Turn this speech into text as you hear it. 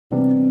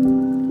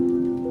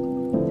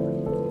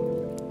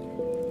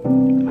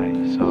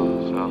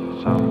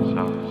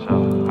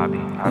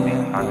Only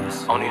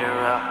the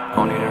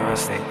real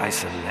stay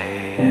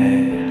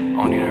isolated.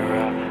 Only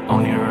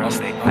the real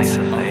stay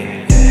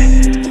isolated.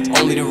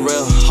 Only the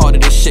real, harder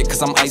this shit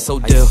cause I'm ISO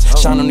deal.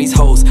 Shine on these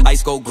hoes,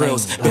 ice gold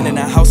grills. Been in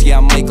that house, yeah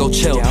I might go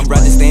chill.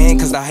 Rather stay in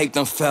cause I hate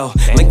them fell.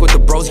 Link with the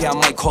bros, yeah I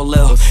might call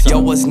Lil. Yo,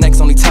 what's next,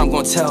 only time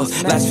gon' tell.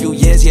 Last few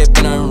years, yeah,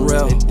 been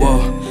unreal.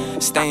 Whoa,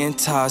 staying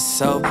to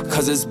ourselves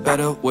cause it's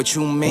better, what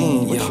you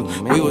mean? Yeah,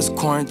 we was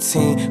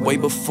quarantined way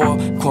before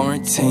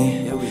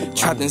quarantine.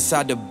 Trapped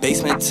inside the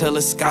basement till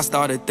the sky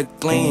started to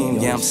gleam.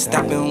 Yeah, I'm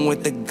stepping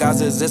with the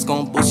Gazas, it's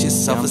gon' boost your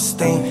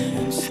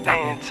self-esteem.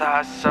 Staying to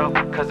ourselves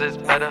cause it's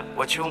better,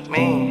 what you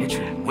mean?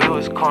 We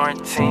was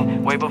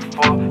quarantined way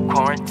before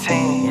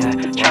quarantine. Yeah,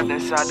 trapped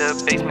inside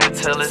the basement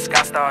till the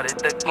sky started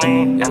to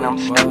gleam. And I'm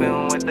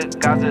stepping with the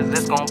Gazas,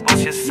 it's gon'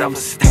 boost your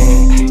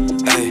self-esteem.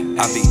 Hey,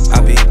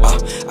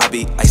 I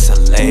be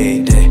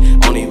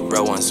isolated. Only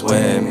real ones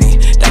with me.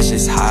 That's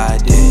just how I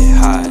did.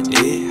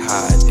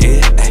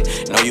 Ay,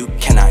 no, you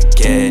cannot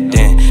get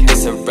in.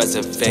 It's a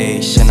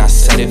reservation. I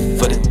set it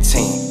for the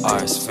team.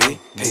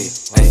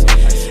 RSVP. Ay,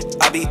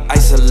 I be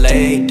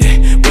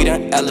isolated. We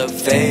done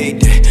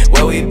elevated.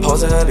 Where we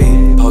supposed to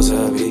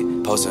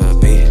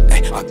be.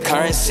 Ay, my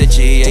current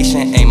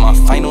situation ain't my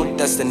final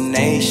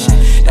destination.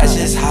 That's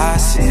just how I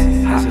see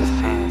it.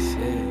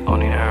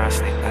 Only the real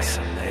stay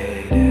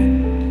isolated.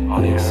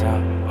 Only the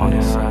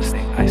real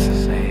stay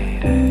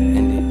isolated.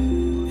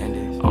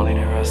 Only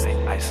the real stay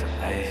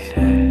isolated.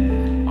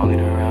 Only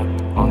the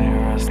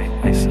real stay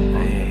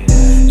isolated.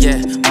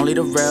 Yeah, only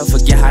the real,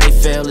 forget how they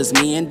feel, it's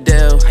me and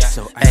Dill.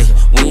 Hey,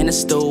 we in the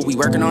stool, we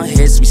working on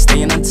hits, we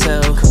staying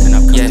until.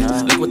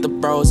 Yeah, link with the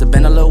bros, it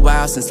been a little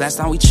while since last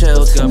time we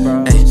chilled.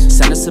 Hey,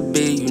 send us a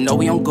beat, you know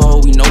we on go,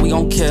 we know we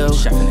gon' kill.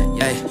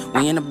 Hey,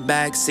 we in the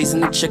bag, season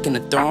the chicken to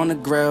throw on the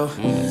grill.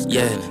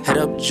 Yeah, hit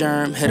up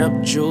Germ, hit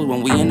up Jules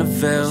when we in the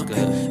Ville.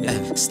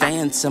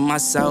 Staying to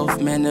myself,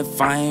 man,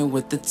 if I ain't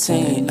with the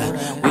team.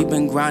 We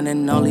been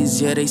grinding all these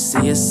years, they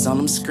see us on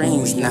them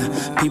screens.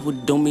 Now, people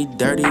do me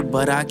dirty,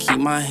 but I keep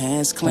my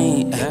hands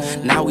clean.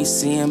 Now we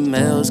seeing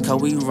mills,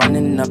 cause we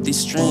running up these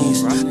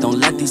streams. Don't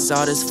let these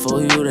artists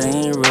fool you, they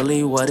ain't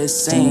really what it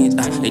seems.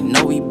 They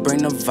know we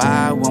bring the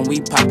vibe when we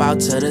pop out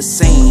to the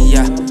scene,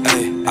 yeah.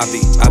 Hey,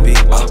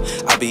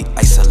 I be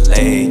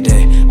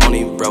isolated.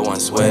 Only real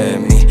ones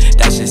with me.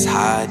 That's just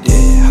how I did.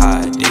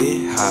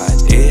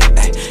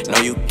 Ay, no,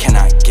 you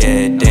cannot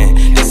get in.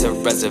 It's a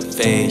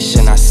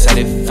reservation. I set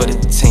it for the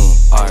team.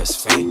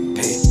 RSVP.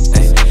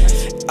 Ay,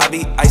 I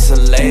be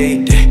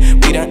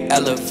isolated. We done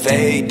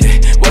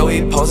elevated. Where we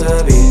supposed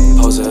to be.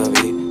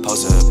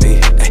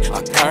 Ay,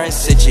 my current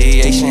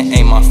situation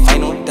ain't my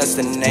final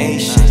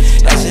destination.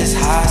 That's just